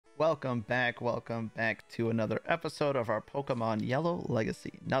Welcome back to another episode of our Pokemon Yellow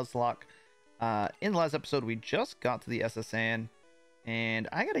Legacy Nuzlocke. In the last episode, we just got to the SSN, and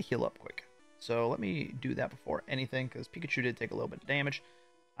I gotta heal up quick. So let me do that before anything, because Pikachu did take a little bit of damage.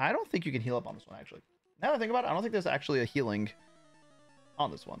 I don't think you can heal up on this one, actually. Now that I think about it, I don't think there's actually a healing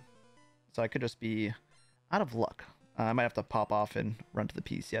on this one. So I could just be out of luck. I might have to pop off and run to the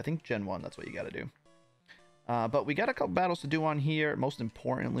PC. I think Gen 1, that's what you gotta do. But we got a couple battles to do on here. Most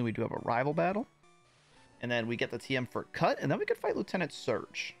importantly, we do have a rival battle. And then we get the TM for Cut, and then we could fight Lieutenant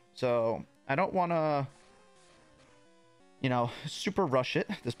Surge. So I don't want to, super rush it.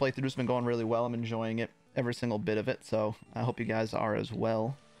 This playthrough's been going really well. I'm enjoying it, every single bit of it. So I hope you guys are as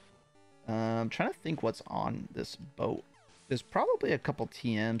well. I'm trying to think what's on this boat. There's probably a couple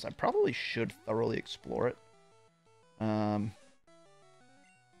TMs. I probably should thoroughly explore it.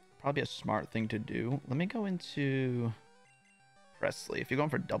 Probably a smart thing to do. Let me go into Presley. If you're going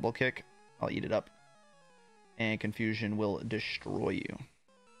for double kick, I'll eat it up. And Confusion will destroy you.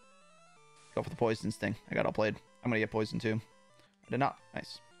 Go for the poison sting. I got outplayed. I'm going to get poisoned too. I did not.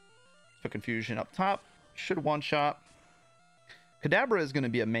 Nice. Let's put Confusion up top. Should one-shot. Kadabra is going to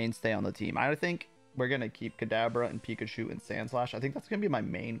be a mainstay on the team. I think we're going to keep Kadabra and Pikachu and Sandslash. I think that's going to be my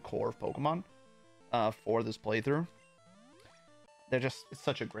main core of Pokemon for this playthrough. It's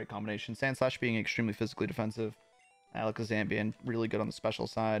such a great combination. Sandslash being extremely physically defensive. Alakazam being really good on the special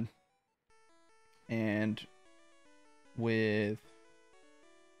side. And with,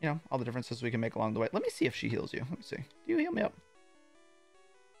 all the differences we can make along the way. Let me see if she heals you. Let me see. Do you heal me up?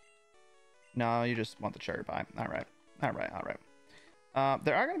 No, you just want the cherry pie. All right.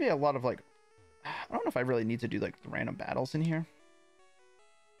 There are going to be a lot of, I don't know if I really need to do, the random battles in here.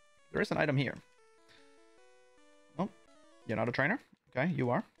 There is an item here. You're not a trainer? Okay, you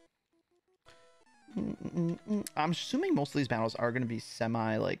are. I'm assuming most of these battles are going to be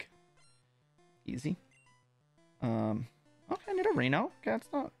semi, easy. Okay, I need a Reno. Okay, that's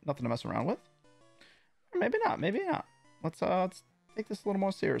nothing to mess around with. Or maybe not. Let's take this a little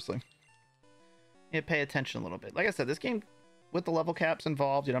more seriously. Yeah, pay attention a little bit. Like I said, this game, with the level caps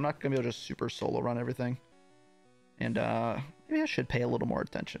involved, I'm not going to be able to just super solo run everything. And maybe I should pay a little more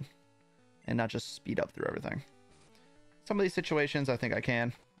attention. And not just speed up through everything. Some of these situations, I think I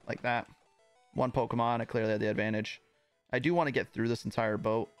can, like that. One Pokemon, I clearly had the advantage. I do want to get through this entire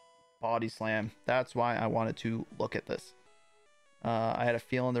boat. Body Slam. That's why I wanted to look at this. I had a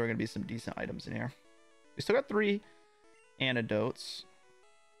feeling there were going to be some decent items in here. We still got 3 antidotes.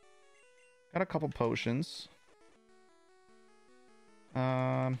 Got a couple potions.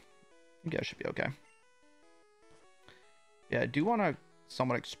 I think I should be okay. Yeah, I do want to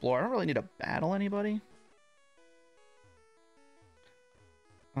somewhat explore. I don't really need to battle anybody.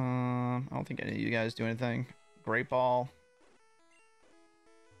 I don't think any of you guys do anything. Great Ball.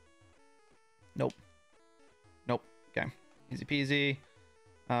 Nope. Okay. Easy peasy.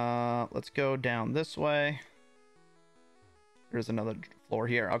 Let's go down this way. There's another floor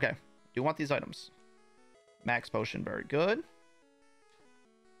here. Okay. Do want these items. Max Potion, very good.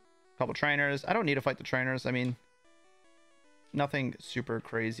 Couple trainers. I don't need to fight the trainers. I mean, nothing super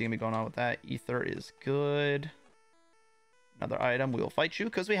crazy gonna be going on with that. Ether is good. Another item. We will fight you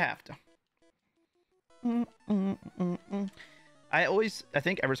because we have to. I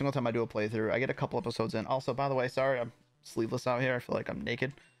think every single time I do a playthrough, I get a couple episodes in. Also, by the way, sorry, I'm sleeveless out here. I feel like I'm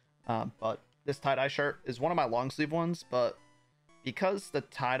naked. But this tie-dye shirt is one of my long sleeve ones, but because the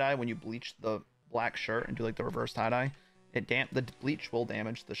tie-dye, when you bleach the black shirt and do the reverse tie-dye, the bleach will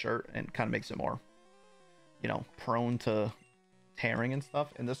damage the shirt and kind of makes it more, prone to tearing and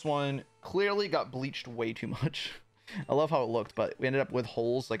stuff. And this one clearly got bleached way too much. I love how it looked, but we ended up with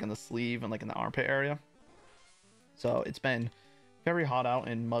holes in the sleeve and in the armpit area. So it's been very hot out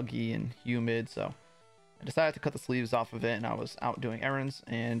and muggy and humid. So I decided to cut the sleeves off of it, and I was out doing errands,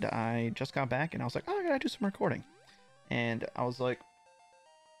 and I just got back, and I was like, oh, I gotta do some recording. And I was like,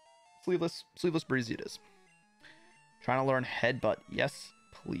 sleeveless breezy it is. Trying to learn Headbutt. Yes,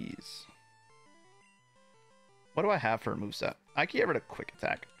 please. What do I have for a moveset? I can get rid of Quick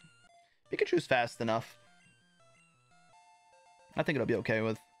Attack. Pikachu's fast enough. I think it'll be okay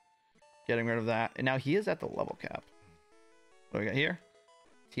with getting rid of that. And now he is at the level cap. What do we got here?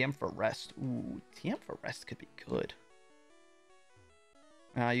 TM for Rest. Ooh, TM for Rest could be good.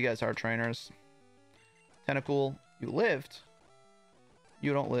 You guys are trainers. Tentacool, you lived.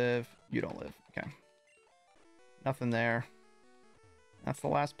 You don't live. You don't live. Okay. Nothing there. That's the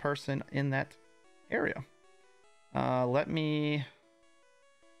last person in that area. I already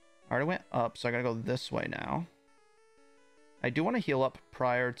went up, so I gotta go this way now. I do want to heal up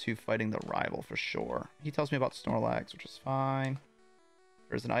prior to fighting the rival for sure. He tells me about Snorlax, which is fine.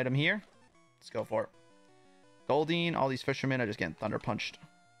 There's an item here. Let's go for it. Goldeen, all these fishermen are just getting thunder punched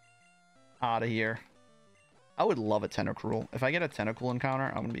out of here. I would love a Tentacruel. If I get a Tentacruel encounter,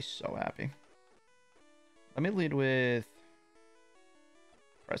 I'm going to be so happy. Let me lead with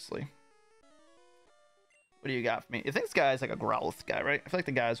Presley. What do you got for me? I think this guy's like a Growlithe guy, right? I feel like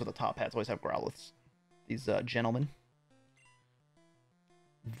the guys with the top hats always have Growliths. These gentlemen.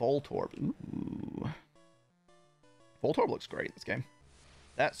 Voltorb. Ooh. Voltorb looks great this game.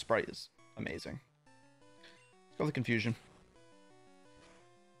 That sprite is amazing. Let's go with Confusion.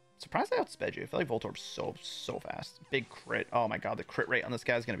 Surprised I outsped you. I feel like Voltorb's so fast. Big crit. Oh my god, the crit rate on this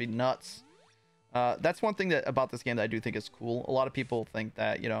guy is going to be nuts. That's one thing that about this game that I do think is cool. A lot of people think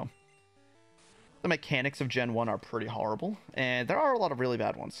that, you know, the mechanics of Gen 1 are pretty horrible. And there are a lot of really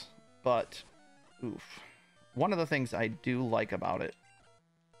bad ones. But, oof. One of the things I do like about it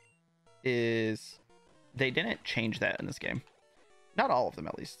is they didn't change that in this game. Not all of them,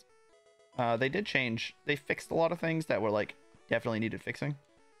 at least. They did change. They fixed a lot of things that were, like, definitely needed fixing.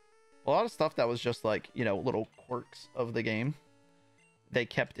 A lot of stuff that was just, like, you know, little quirks of the game, they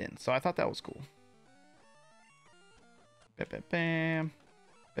kept in. So I thought that was cool. Bam, bam, bam.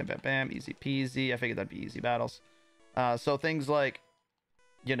 Bam, bam, bam. Easy peasy. I figured that'd be easy battles. So things like,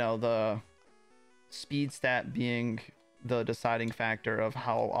 you know, the speed stat being the deciding factor of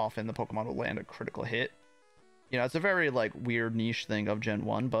how often the Pokemon will land a critical hit. You know, it's a very, like, weird niche thing of Gen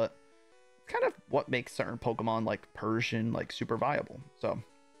 1, but it's kind of what makes certain Pokemon, like Persian, like, super viable. So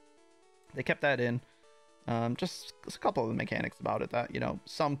they kept that in. Just a couple of the mechanics about it that, you know,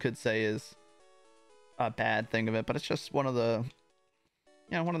 some could say is a bad thing of it, but it's just one of the,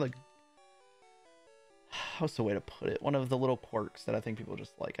 you know, one of the, what's the way to put it? One of the little quirks that I think people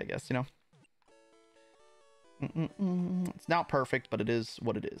just like, I guess, you know? It's not perfect, but it is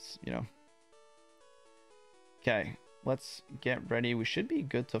what it is, you know? Okay, let's get ready. We should be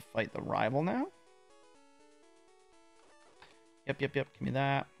good to fight the rival now. Yep. Give me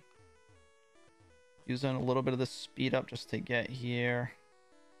that. Using a little bit of the speed up just to get here.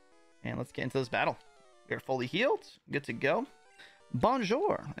 And let's get into this battle. We're fully healed. Good to go.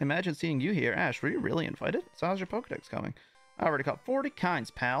 Bonjour. Imagine seeing you here. Ash, were you really invited? So how's your Pokedex coming? I already caught 40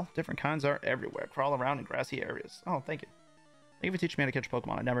 kinds, pal. Different kinds are everywhere. Crawl around in grassy areas. Oh, thank you. Thank you for teaching me how to catch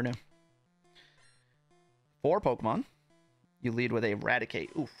Pokemon. I never knew. 4 Pokemon. You lead with a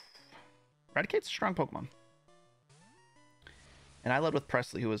Raticate. Oof. Raticate's a strong Pokemon. And I led with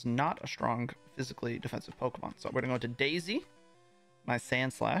Presley, who is not a strong, physically defensive Pokemon. So we're going to go into Daisy, my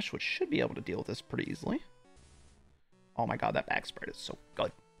Sand Slash, which should be able to deal with this pretty easily. Oh my god, that back spread is so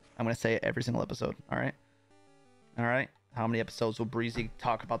good. I'm going to say it every single episode. All right? All right? How many episodes will Breezy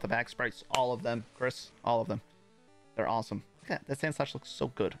talk about the back sprites? All of them, Chris. All of them. They're awesome. Look at that. That Sand Slash looks so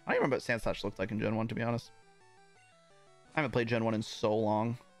good. I don't remember what Sand Slash looked like in Gen 1, to be honest. I haven't played Gen 1 in so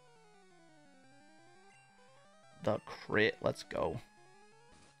long. The crit. Let's go.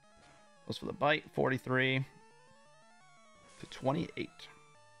 Goes for the bite. 43 to 28.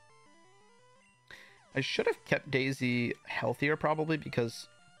 I should have kept Daisy healthier, probably, because...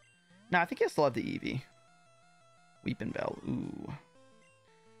 Nah, I think he still have the Eevee. Weeping Bell. Ooh.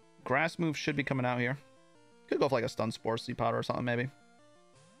 Grass move should be coming out here. Could go for like a Stun Spore, Sleep Powder or something, maybe.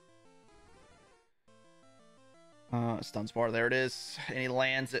 Stun Spore. There it is. And he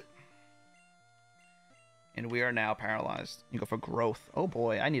lands it. And we are now paralyzed. You go for Growth. Oh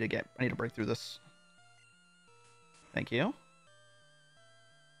boy, I need to break through this. Thank you.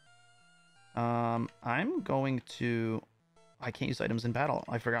 I'm going to... I can't use items in battle.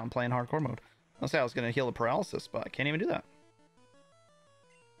 I forgot I'm playing hardcore mode. I'll say I was going to heal the paralysis, but I can't even do that.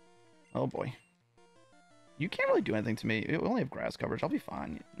 Oh boy. You can't really do anything to me. We only have grass coverage. I'll be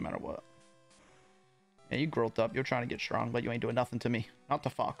fine no matter what. Yeah, you growth up. You're trying to get strong, but you ain't doing nothing to me. Not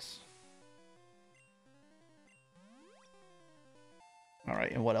the Fox.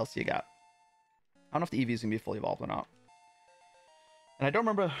 Alright, and what else you got? I don't know if the Eevee's going to be fully evolved or not. And I don't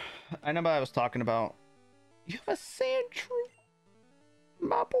remember... I remember I was talking about... You have a Sandshrew,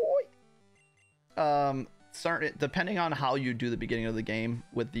 my boy. Certain, depending on how you do the beginning of the game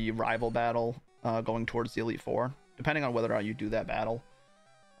with the rival battle going towards the Elite Four, depending on whether or not you do that battle,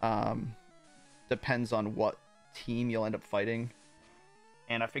 depends on what team you'll end up fighting.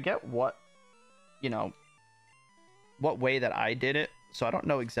 And I forget what, you know, what way that I did it, so I don't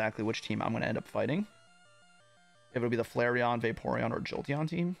know exactly which team I'm going to end up fighting. If it'll be the Flareon, Vaporeon, or Jolteon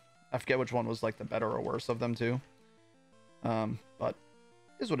team. I forget which one was like the better or worse of them two. But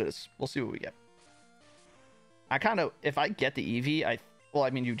it is what it is. We'll see what we get. I kind of, if I get the Eevee, well,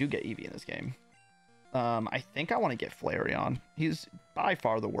 I mean, you do get Eevee in this game. I think I want to get Flareon. He's by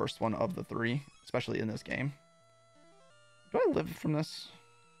far the worst one of the 3, especially in this game. Do I live from this?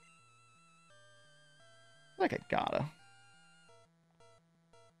 like I gotta.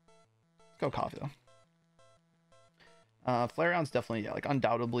 Let's go coffee though. Flareon's definitely, yeah, like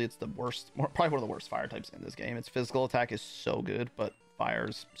undoubtedly it's the worst, probably one of the worst fire types in this game. Its physical attack is so good, but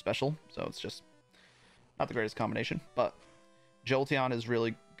fire's special, so it's just not the greatest combination. But Jolteon is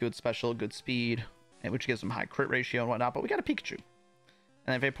really good special, good speed, and which gives him high crit ratio and whatnot. But we got a Pikachu,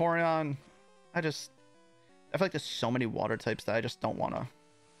 and then Vaporeon. I feel like there's so many water types that I just don't want to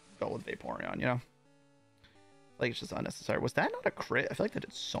go with Vaporeon. You know, like it's just unnecessary. Was that not a crit? I feel like that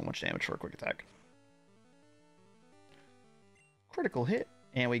did so much damage for a quick attack. Critical hit,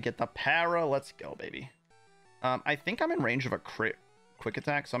 and we get the para. Let's go, baby. I think I'm in range of a crit quick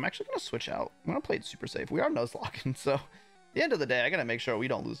attack, so I'm actually going to switch out. I'm going to play it super safe. We are Nuzlocking, so at the end of the day, I got to make sure we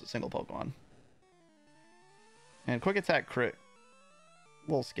don't lose a single Pokemon. And quick attack crit, a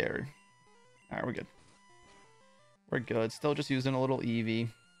little scary. All right, we're good. We're good. Still just using a little Eevee.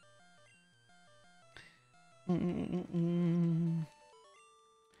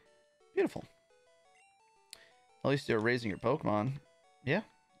 Beautiful. At least you're raising your Pokemon. Yeah,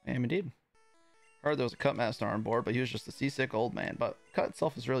 I am indeed. Heard there was a Cut Master on board, but he was just a seasick old man. But Cut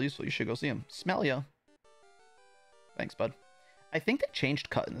itself is really useful. You should go see him. Smell ya. Thanks, bud. I think they changed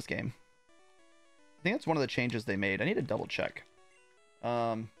Cut in this game. I think that's one of the changes they made. I need to double check.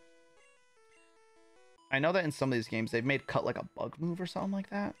 I know that in some of these games, they've made Cut like a bug move or something like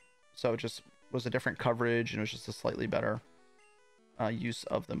that. So it just was a different coverage, and it was just a slightly better use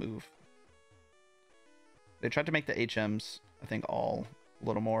of the move. They tried to make the HMs, I think, all a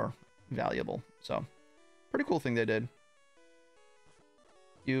little more valuable. So, pretty cool thing they did.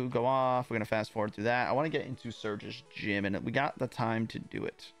 You go off. We're going to fast forward through that. I want to get into Surge's gym, and we got the time to do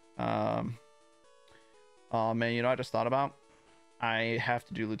it. Oh, man, you know what I just thought about? I have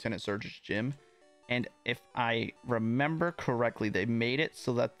to do Lieutenant Surge's gym. And if I remember correctly, they made it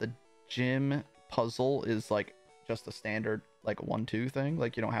so that the gym puzzle is, like, just a standard, like, 1-2 thing.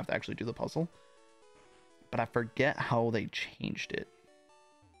 Like, you don't have to actually do the puzzle. But I forget how they changed it.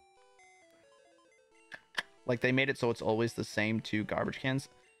 Like, they made it so it's always the same 2 garbage cans.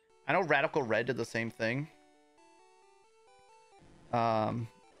 I know Radical Red did the same thing. Man,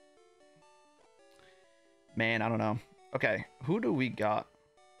 I don't know. Okay, who do we got?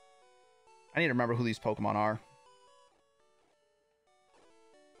 I need to remember who these Pokemon are.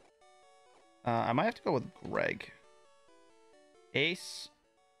 I might have to go with Greg. Ace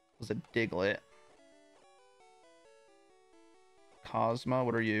was a Diglett. Cosmo,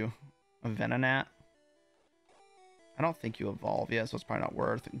 what are you? A Venonat? I don't think you evolve yet, so it's probably not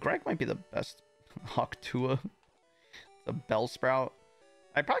worth. Greg might be the best. Hawktua. It's a Bellsprout.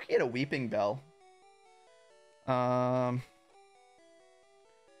 I'd probably get a Weeping Bell.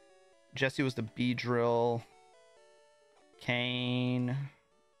 Jesse was the Beedrill. Kane.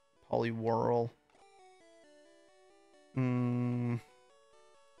 Poliwhirl. Probably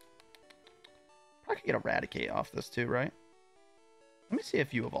could get Eradicate off this too, right? Let me see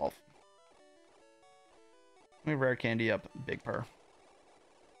if you evolve. Let me rare candy up Big Purr.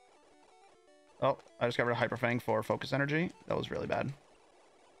 Oh, I just got rid of Hyper Fang for Focus Energy. That was really bad.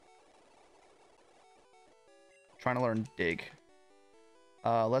 Trying to learn Dig.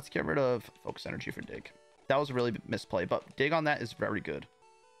 Let's get rid of Focus Energy for Dig. That was a really misplay, but Dig on that is very good.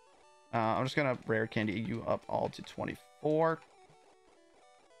 I'm just gonna rare candy you up all to 24.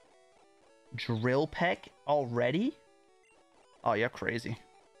 Drill Peck already? Oh, yeah, crazy.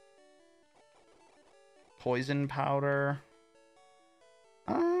 Poison Powder.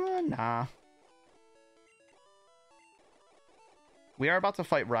 Nah. We are about to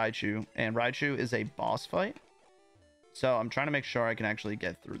fight Raichu, and Raichu is a boss fight. So I'm trying to make sure I can actually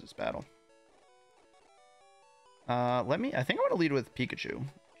get through this battle. I think I'm going to lead with Pikachu.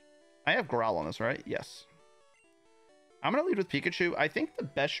 I have Growl on this, right? Yes. I'm going to lead with Pikachu. I think the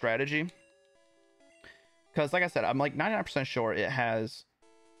best strategy, because like I said, I'm like 99% sure it has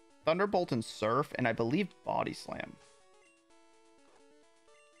Thunderbolt and Surf, and I believe Body Slam.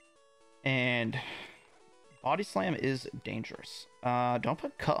 And Body Slam is dangerous. Don't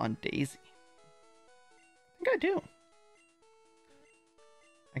put Cut on Daisy. I think I do.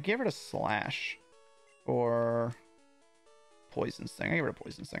 I gave her a Slash or Poison Sting. I gave her a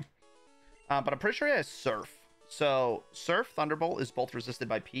Poison Sting. But I'm pretty sure it has Surf. So Surf Thunderbolt is both resisted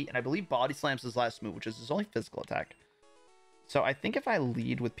by Pete, and I believe Body Slam's his last move, which is his only physical attack. So I think if I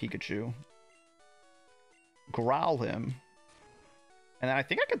lead with Pikachu, Growl him, and then I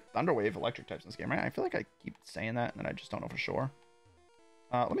think I could Thunder Wave electric types in this game, right? I feel like I keep saying that, and then I just don't know for sure.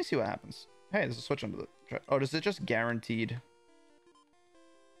 Let me see what happens. Hey, there's a switch under the... Oh, does it just guaranteed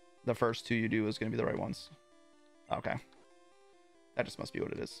the first 2 you do is going to be the right ones? Okay. That just must be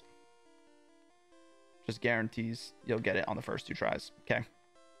what it is. Just guarantees you'll get it on the first 2 tries. Okay.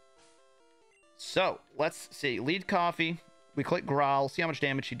 So, let's see. Lead Coffee. We click Growl. See how much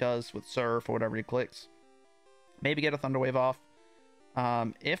damage he does with Surf or whatever he clicks. Maybe get a Thunder Wave off.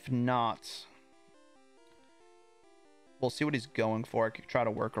 If not, we'll see what he's going for. I could try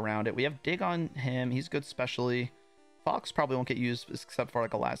to work around it. We have Dig on him. He's good specially. Fox probably won't get used except for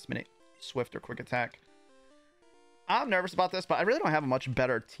like a last minute Swift or Quick Attack. I'm nervous about this, but I really don't have a much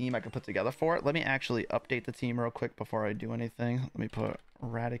better team I could put together for it. Let me actually update the team real quick before I do anything. Let me put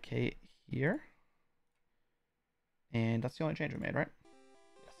Eradicate here. And that's the only change we made, right?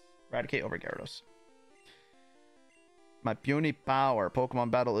 Yes. Eradicate over Gyarados. My puny power.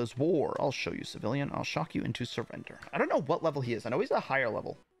 Pokemon battle is war. I'll show you, civilian. I'll shock you into surrender. I don't know what level he is. I know he's a higher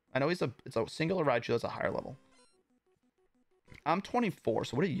level. I know it's a singular Raichu that's a higher level. I'm 24,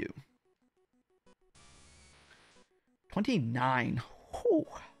 so what are you? 29. Whew.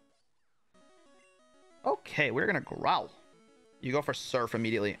 Okay, we're gonna Growl. You go for Surf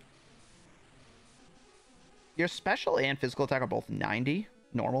immediately. Your special and physical attack are both 90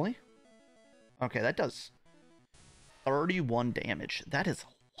 normally. Okay, that does 31 damage. That is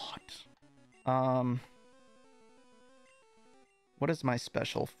a lot. What is my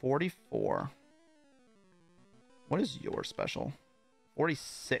special? 44. What is your special?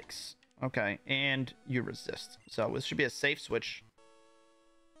 46. Okay, and you resist. So this should be a safe switch.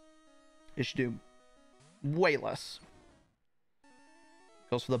 It should do way less.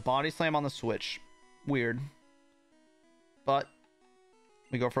 Goes for the Body Slam on the switch. Weird. But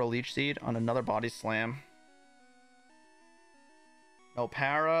we go for a Leech Seed on another Body Slam. No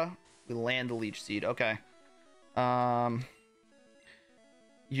para. We land the Leech Seed. Okay.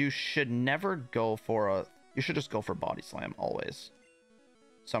 You should never go for a... You should just go for Body Slam always.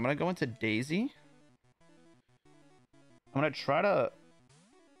 So I'm going to go into Daisy. I'm going to try to...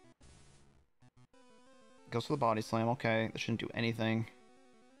 Goes for the Body Slam. Okay. That shouldn't do anything.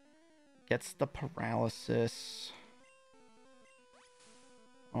 Gets the Paralysis.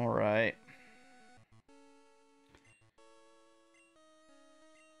 Alright.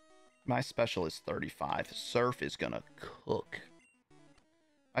 My special is 35. Surf is gonna cook.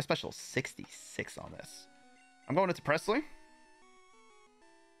 My special is 66 on this. I'm going into Presley.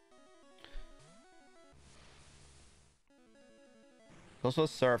 Goes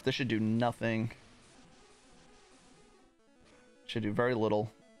with Surf. This should do nothing. Should do very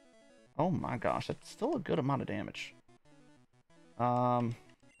little. Oh my gosh, that's still a good amount of damage. I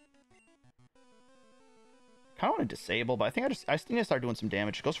kind of want to disable, but I think I just need to start doing some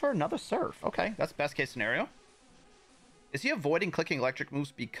damage. Goes for another Surf. Okay, that's best case scenario. Is he avoiding clicking electric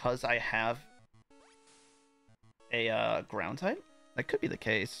moves because I have a ground type? That could be the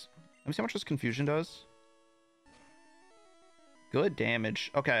case. Let me see how much this Confusion does. Good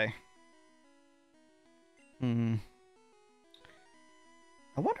damage. Okay. I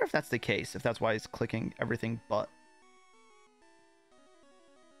wonder if that's the case, if that's why he's clicking everything but.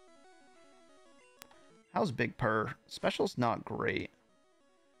 How's Big Purr? Special's not great.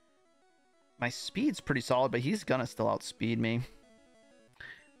 My speed's pretty solid, but he's gonna still outspeed me.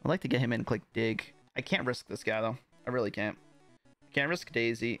 I'd like to get him in and click Dig. I can't risk this guy, though. I really can't. I can't risk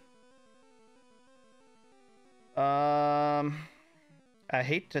Daisy. I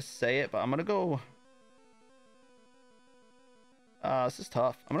hate to say it, but I'm gonna go... this is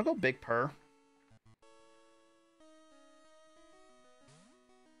tough. I'm gonna go Big Purr.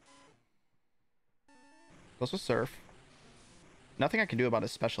 Goes with Surf. Nothing I can do about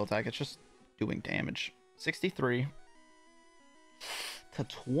his special attack. It's just doing damage. 63 to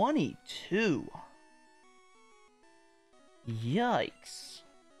 22. Yikes.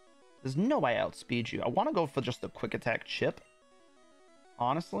 There's no way I outspeed you. I want to go for just the quick attack chip,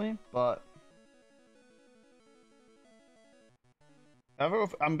 honestly, but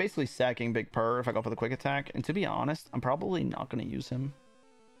I'm basically sacking Big Purr if I go for the quick attack, and to be honest, I'm probably not going to use him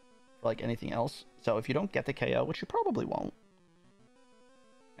for like anything else. So if you don't get the KO, which you probably won't,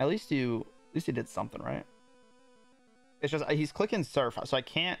 at least you did something, right? It's just he's clicking Surf, so I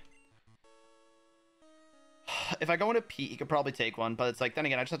can't. If I go into Pete, he could probably take one, but it's like, then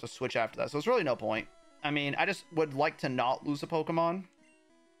again, I just have to switch after that, so it's really no point. I mean, I just would like to not lose a Pokemon,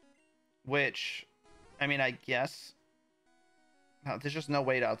 which, I mean, I guess. No, there's just no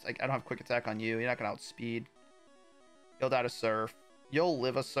way to like, I don't have quick attack on you. You're not gonna outspeed. You'll die to Surf. You'll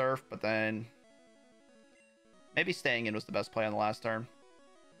live a Surf, but then maybe staying in was the best play on the last turn.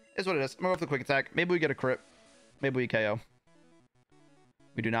 Is what it is. I'm gonna go for the quick attack. Maybe we get a crit. Maybe we KO.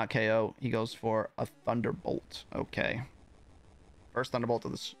 We do not KO. He goes for a Thunderbolt. Okay. First Thunderbolt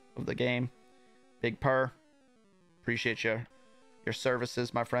of the game. Big Purr. Appreciate your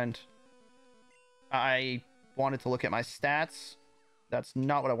services, my friend. I wanted to look at my stats. That's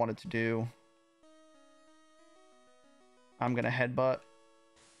not what I wanted to do. I'm going to headbutt.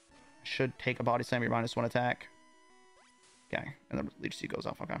 Should take a body slam, your -1 attack. Okay, and the Leech Seed goes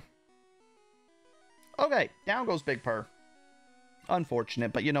off. Okay. Okay, down goes Big Purr.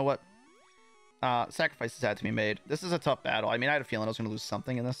 Unfortunate, but you know what? Sacrifices had to be made. This is a tough battle. I mean, I had a feeling I was going to lose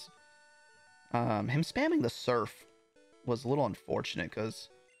something in this. Him spamming the Surf was a little unfortunate, because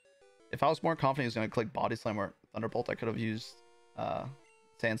if I was more confident he was going to click Body Slam or Thunderbolt, I could have used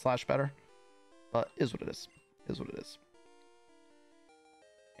Sand Slash better. But is what it is. Is what it is.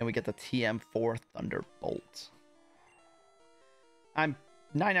 And we get the TM4 Thunderbolt. I'm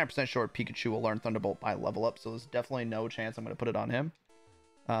 99% sure Pikachu will learn Thunderbolt by level up, so there's definitely no chance I'm going to put it on him.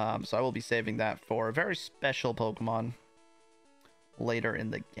 So I will be saving that for a very special Pokemon later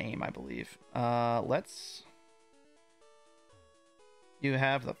in the game, I believe. You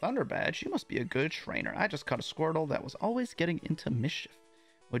have the Thunder Badge. You must be a good trainer. I just caught a Squirtle that was always getting into mischief.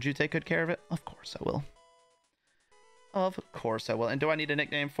 Would you take good care of it? Of course I will. Of course I will. And do I need a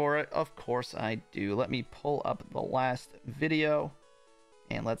nickname for it? Of course I do. Let me pull up the last video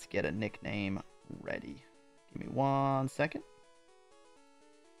and let's get a nickname ready. Give me 1 second.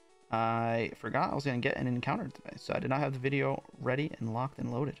 I forgot I was going to get an encounter today, so I did not have the video ready and locked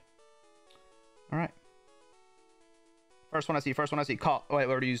and loaded. All right. First one I see. Wait, I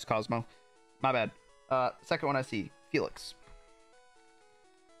already used Cosmo. My bad. Second one I see. Felix.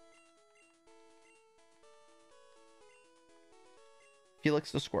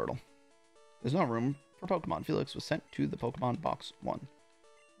 Felix the Squirtle. There's no room for Pokemon. Felix was sent to the Pokemon Box 1.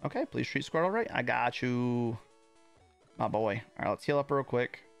 Okay, please treat Squirtle right. I got you. My boy. All right, let's heal up real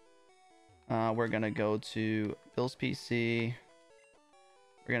quick. We're going to go to Bill's PC.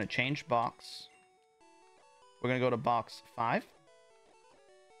 We're going to change box. We're going to go to box 5.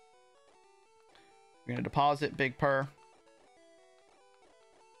 We're going to deposit Big Purr. And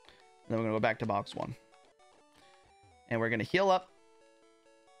then we're going to go back to box 1. And we're going to heal up.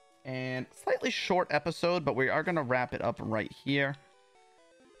 And slightly short episode, but we are going to wrap it up right here.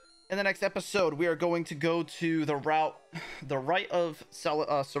 In the next episode, we are going to go to the right of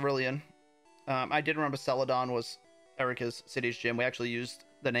Cerulean. I did remember Celadon was Erica's city's gym. We actually used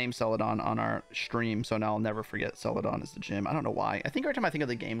the name Celadon on our stream, so now I'll never forget Celadon is the gym. I don't know why. I think every time I think of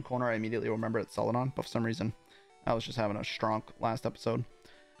the game corner, I immediately remember it's Celadon, but for some reason, I was just having a strong last episode.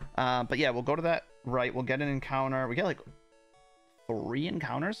 But yeah, we'll go to that right. We'll get an encounter. We get like 3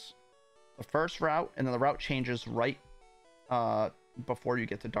 encounters. The first route, and then the route changes right before you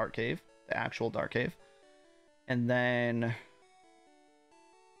get to Dark Cave, the actual Dark Cave. And then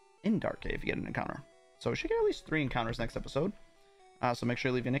in Dark Cave, you get an encounter. So we should get at least 3 encounters next episode. So make sure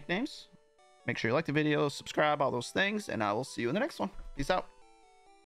you leave your nicknames. Make sure you like the video, subscribe, all those things, and I will see you in the next one. Peace out.